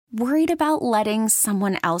Worried about letting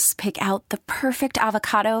someone else pick out the perfect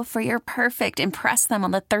avocado for your perfect impress them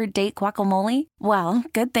on the third date guacamole? Well,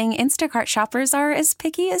 good thing Instacart shoppers are as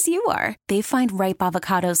picky as you are. They find ripe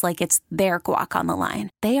avocados like it's their guac on the line.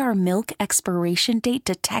 They are milk expiration date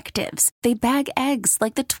detectives. They bag eggs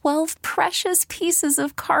like the 12 precious pieces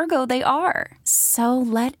of cargo they are. So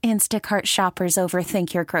let Instacart shoppers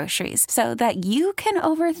overthink your groceries so that you can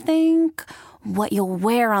overthink what you'll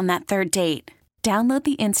wear on that third date. Download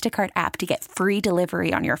the Instacart app to get free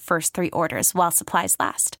delivery on your first 3 orders while supplies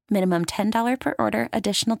last. Minimum $10 per order.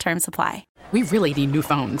 Additional terms apply. We really need new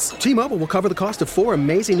phones. T-Mobile will cover the cost of 4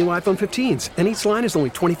 amazing new iPhone 15s, and each line is only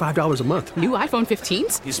 $25 a month. New iPhone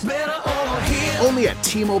 15s? It's better over here. Only at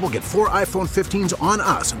T-Mobile, get 4 iPhone 15s on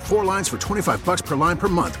us and 4 lines for $25 per line per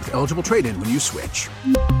month with eligible trade-in when you switch.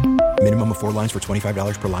 Minimum of 4 lines for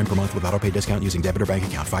 $25 per line per month with autopay discount using debit or bank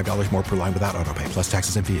account. $5 more per line without autopay, plus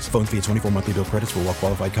taxes and fees. Phone fee at 24 monthly bill credits for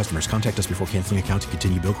well-qualified customers. Contact us before canceling account to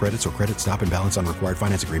continue bill credits or credit stop and balance on required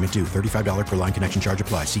finance agreement due. $35 per line connection charge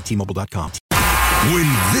applies. See T-Mobile.com. When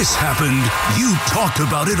this happened, you talked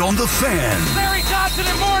about it on The Fan. Larry Johnson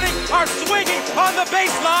and Mourning are swinging on the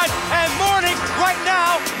baseline, and Mourning right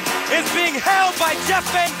now is being held by Jeff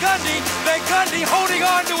Van Gundy. Van Gundy holding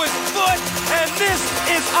on to his foot, and this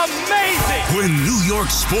is amazing. When New York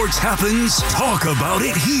sports happens, talk about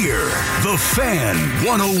it here. The Fan,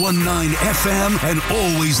 101.9 FM, and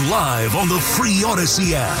always live on the free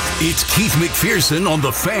Odyssey app. It's Keith McPherson on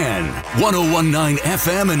The Fan, 101.9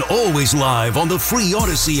 FM, and always live on the free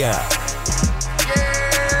Odyssey app.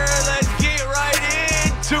 Yeah, let's get right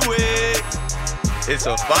into it. It's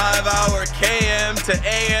a 5-hour KM to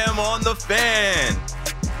AM on The Fan.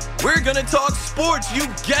 We're going to talk sports. You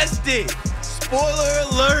guessed it. Spoiler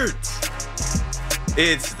alert.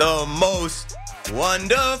 It's the most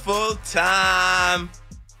wonderful time.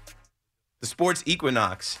 The sports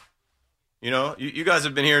equinox. You know, you guys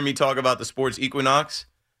have been hearing me talk about the sports equinox.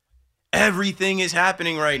 Everything is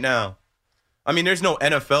happening right now. I mean, there's no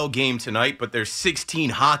NFL game tonight, but there's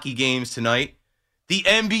 16 hockey games tonight. The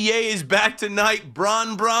NBA is back tonight.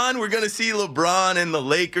 Bron. We're going to see LeBron and the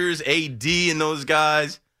Lakers, AD and those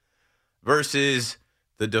guys versus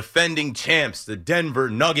the defending champs, the Denver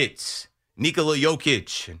Nuggets, Nikola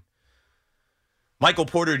Jokic and Michael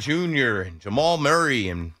Porter Jr. and Jamal Murray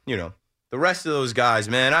and, you know, the rest of those guys,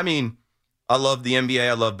 man. I mean, I love the NBA.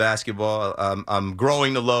 I love basketball. I'm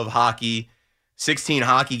growing to love hockey. 16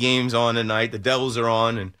 hockey games on tonight. The Devils are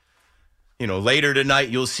on. And, you know, later tonight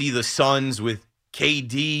you'll see the Suns with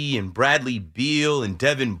KD and Bradley Beal and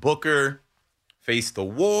Devin Booker face the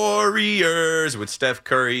Warriors with Steph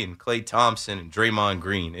Curry and Klay Thompson and Draymond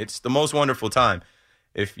Green. It's the most wonderful time.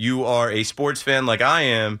 If you are a sports fan like I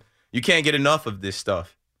am, you can't get enough of this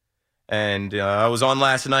stuff. And I was on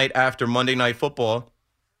last night after Monday Night Football,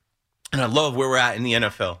 and I love where we're at in the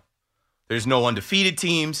NFL. There's no undefeated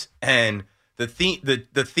teams, and the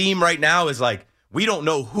theme right now is like, we don't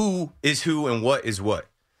know who is who and what is what.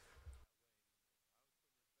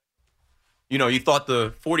 You know, you thought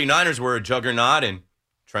the 49ers were a juggernaut, and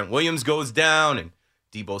Trent Williams goes down, and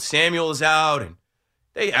Deebo Samuel is out, and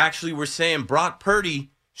they actually were saying Brock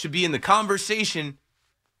Purdy should be in the conversation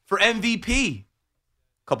for MVP.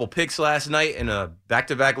 Couple picks last night and a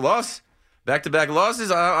back-to-back loss. Back-to-back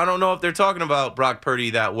losses, I don't know if they're talking about Brock Purdy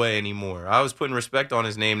that way anymore. I was putting respect on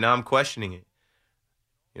his name. Now I'm questioning it.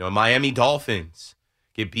 You know, Miami Dolphins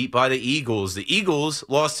get beat by the Eagles. The Eagles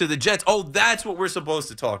lost to the Jets. Oh, that's what we're supposed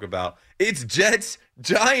to talk about. It's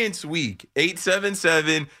Jets-Giants week.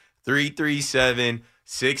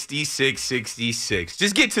 877-337-6666.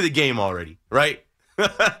 Just get to the game already, right?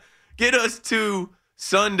 Get us to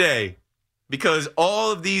Sunday. Because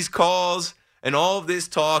all of these calls and all of this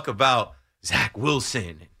talk about Zach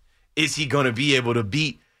Wilson, is he going to be able to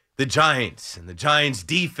beat the Giants? And the Giants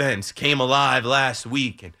defense came alive last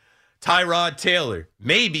week. And Tyrod Taylor,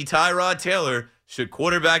 maybe Tyrod Taylor should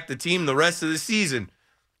quarterback the team the rest of the season.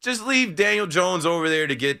 Just leave Daniel Jones over there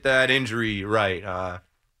to get that injury right. I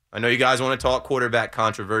know you guys want to talk quarterback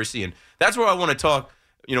controversy, and that's where I want to talk,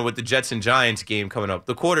 you know, with the Jets and Giants game coming up,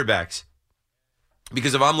 the quarterbacks.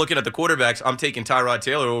 Because if I'm looking at the quarterbacks, I'm taking Tyrod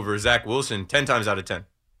Taylor over Zach Wilson 10 times out of 10.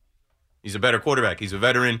 He's a better quarterback. He's a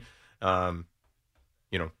veteran. I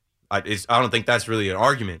don't think that's really an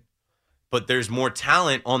argument. But there's more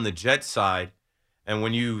talent on the Jets side. And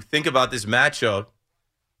when you think about this matchup,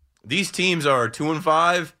 these teams are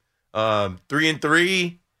 2-5,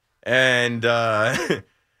 3-3, and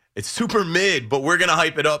it's super mid. But we're going to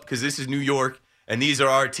hype it up because this is New York, and these are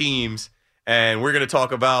our teams. And we're going to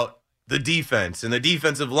talk about the defense and the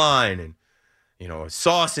defensive line, and, you know,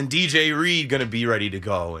 Sauce and DJ Reed going to be ready to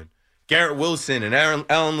go, and Garrett Wilson and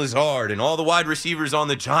Allen Lazard and all the wide receivers on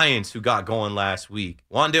the Giants who got going last week.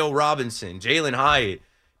 Wan'Dale Robinson, Jalen Hyatt,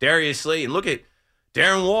 Darius Slayton. Look at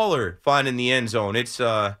Darren Waller finding the end zone. It's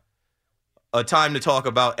a time to talk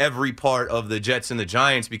about every part of the Jets and the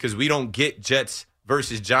Giants because we don't get Jets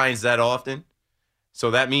versus Giants that often.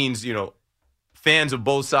 So that means, fans of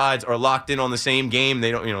both sides are locked in on the same game.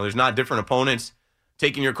 They don't, there's not different opponents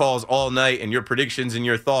taking your calls all night and your predictions and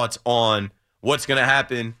your thoughts on what's going to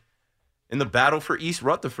happen in the battle for East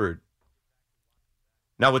Rutherford.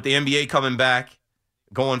 Now with the NBA coming back,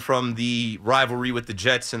 going from the rivalry with the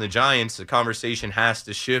Jets and the Giants, the conversation has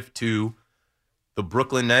to shift to the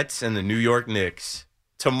Brooklyn Nets and the New York Knicks.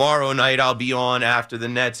 Tomorrow night I'll be on after the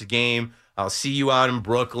Nets game. I'll see you out in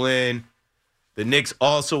Brooklyn. The Knicks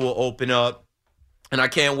also will open up. And I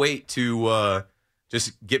can't wait to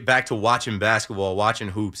just get back to watching basketball, watching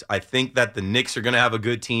hoops. I think that the Knicks are going to have a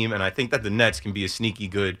good team, and I think that the Nets can be a sneaky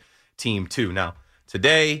good team too. Now,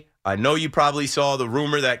 today, I know you probably saw the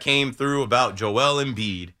rumor that came through about Joel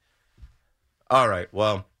Embiid. All right,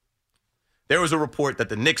 well, there was a report that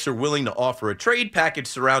the Knicks are willing to offer a trade package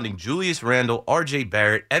surrounding Julius Randle, R.J.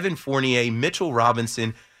 Barrett, Evan Fournier, Mitchell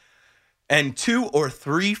Robinson, and 2 or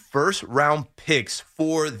 3 first-round picks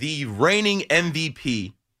for the reigning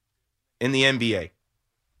MVP in the NBA.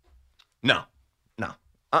 No.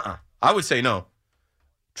 I would say no.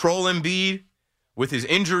 Troll Embiid, with his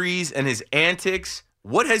injuries and his antics,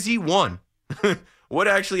 what has he won? What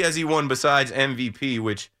actually has he won besides MVP,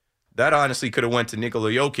 which that honestly could have went to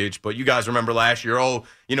Nikola Jokic, but you guys remember last year,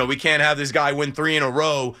 we can't have this guy win 3 in a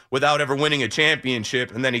row without ever winning a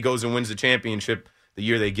championship, and then he goes and wins the championship the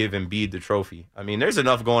year they give Embiid the trophy. I mean, there's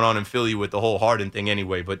enough going on in Philly with the whole Harden thing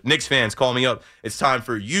anyway, but Knicks fans, call me up. It's time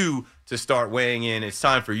for you to start weighing in. It's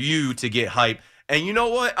time for you to get hype. And you know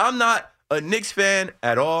what? I'm not a Knicks fan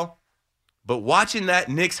at all, but watching that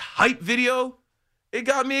Knicks hype video, it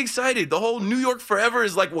got me excited. The whole New York forever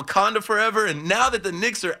is like Wakanda forever, and now that the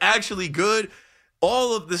Knicks are actually good,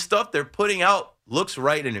 all of the stuff they're putting out looks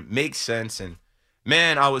right and it makes sense. And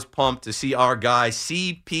man, I was pumped to see our guy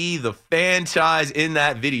CP, the franchise, in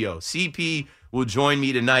that video. CP will join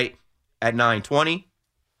me tonight at 9:20,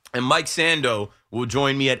 and Mike Sando will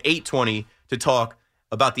join me at 8:20 to talk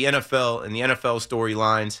about the NFL and the NFL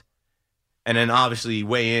storylines, and then obviously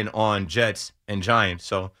weigh in on Jets and Giants.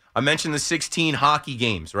 So I mentioned the 16 hockey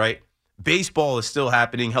games, right? Baseball is still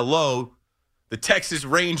happening. Hello, the Texas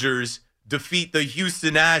Rangers defeat the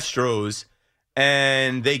Houston Astros,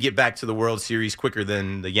 and they get back to the World Series quicker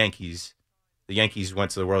than the Yankees. The Yankees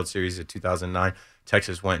went to the World Series in 2009.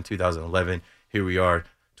 Texas went in 2011. Here we are,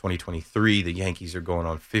 2023. The Yankees are going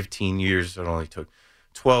on 15 years. It only took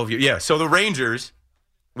 12 years. Yeah, so the Rangers,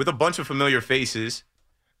 with a bunch of familiar faces,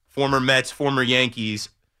 former Mets, former Yankees,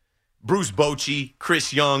 Bruce Bochy,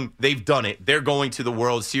 Chris Young, they've done it. They're going to the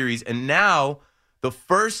World Series. And now, the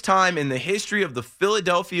first time in the history of the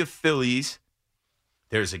Philadelphia Phillies,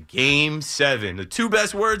 there's a Game 7. The 2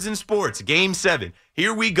 best words in sports, Game 7.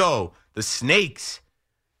 Here we go. The Snakes,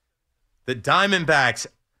 the Diamondbacks,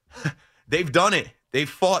 they've done it. They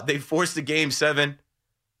fought. They forced a Game 7.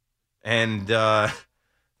 And the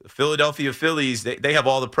Philadelphia Phillies, they have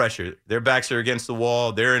all the pressure. Their backs are against the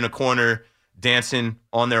wall. They're in a corner dancing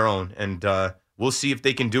on their own. And we'll see if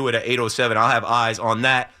they can do it at 8:07. I'll have eyes on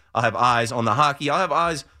that. I'll have eyes on the hockey. I'll have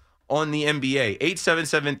eyes on the NBA.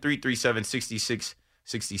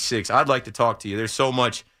 877-337-6666. I'd like to talk to you. There's so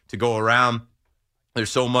much to go around.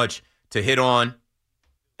 There's so much to hit on.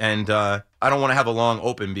 And I don't want to have a long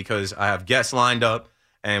open because I have guests lined up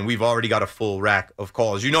and we've already got a full rack of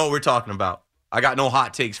calls. You know what we're talking about. I got no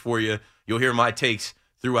hot takes for you. You'll hear my takes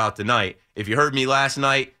throughout the night. If you heard me last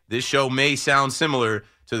night, this show may sound similar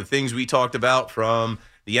to the things we talked about, from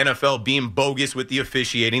the NFL being bogus with the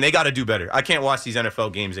officiating. They got to do better. I can't watch these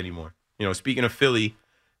NFL games anymore. Speaking of Philly,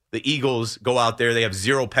 the Eagles go out there. They have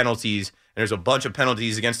 0 penalties, and there's a bunch of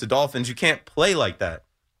penalties against the Dolphins. You can't play like that.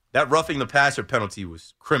 That roughing the passer penalty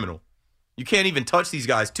was criminal. You can't even touch these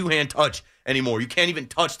guys, 2-hand touch anymore. You can't even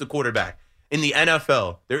touch the quarterback. In the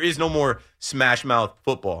NFL, there is no more smash mouth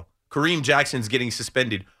football. Kareem Jackson's getting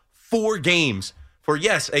suspended 4 games for,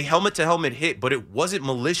 yes, a helmet-to-helmet hit, but it wasn't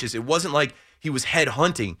malicious. It wasn't like he was head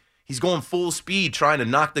hunting. He's going full speed trying to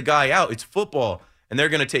knock the guy out. It's football, and they're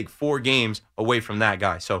going to take 4 games away from that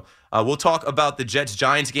guy. So we'll talk about the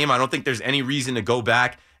Jets-Giants game. I don't think there's any reason to go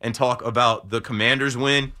back and talk about the Commanders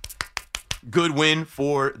win. Good win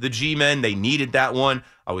for the G-men. They needed that one.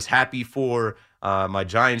 I was happy for my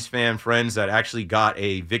Giants fan friends that actually got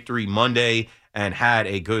a victory Monday and had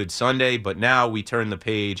a good Sunday. But now we turn the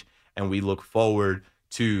page and we look forward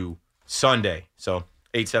to Sunday. So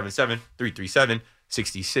 877-337-6666.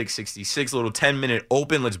 6666, a little 10-minute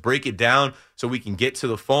open. Let's break it down so we can get to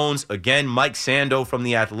the phones. Again, Mike Sando from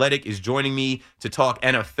The Athletic is joining me to talk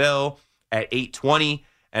NFL at 8:20.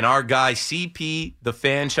 And our guy, CP, the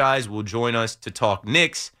franchise, will join us to talk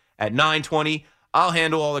Knicks at 9:20. I'll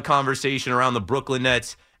handle all the conversation around the Brooklyn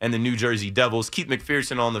Nets and the New Jersey Devils. Keith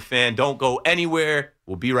McPherson on the Fan. Don't go anywhere.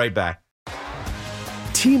 We'll be right back.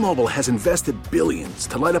 T-Mobile has invested billions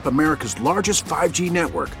to light up America's largest 5G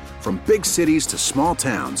network, from big cities to small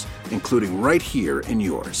towns, including right here in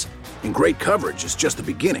yours. And great coverage is just the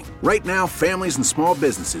beginning. Right now, families and small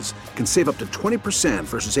businesses can save up to 20%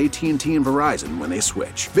 versus AT&T and Verizon when they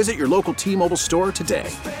switch. Visit your local T-Mobile store today.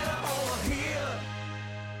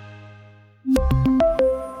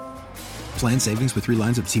 Plan savings with 3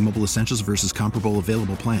 lines of T-Mobile Essentials versus comparable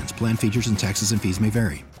available plans. Plan features and taxes and fees may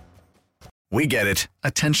vary. We get it.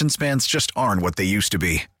 Attention spans just aren't what they used to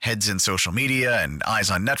be. Heads in social media and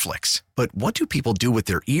eyes on Netflix. But what do people do with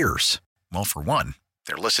their ears? Well, for one,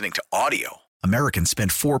 they're listening to audio. Americans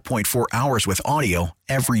spend 4.4 hours with audio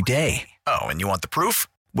every day. Oh, and you want the proof?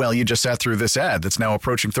 Well, you just sat through this ad that's now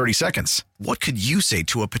approaching 30 seconds. What could you say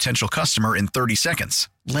to a potential customer in 30 seconds?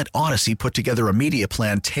 Let Odyssey put together a media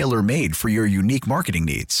plan tailor-made for your unique marketing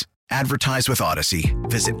needs. Advertise with Odyssey.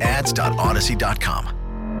 Visit ads.odyssey.com.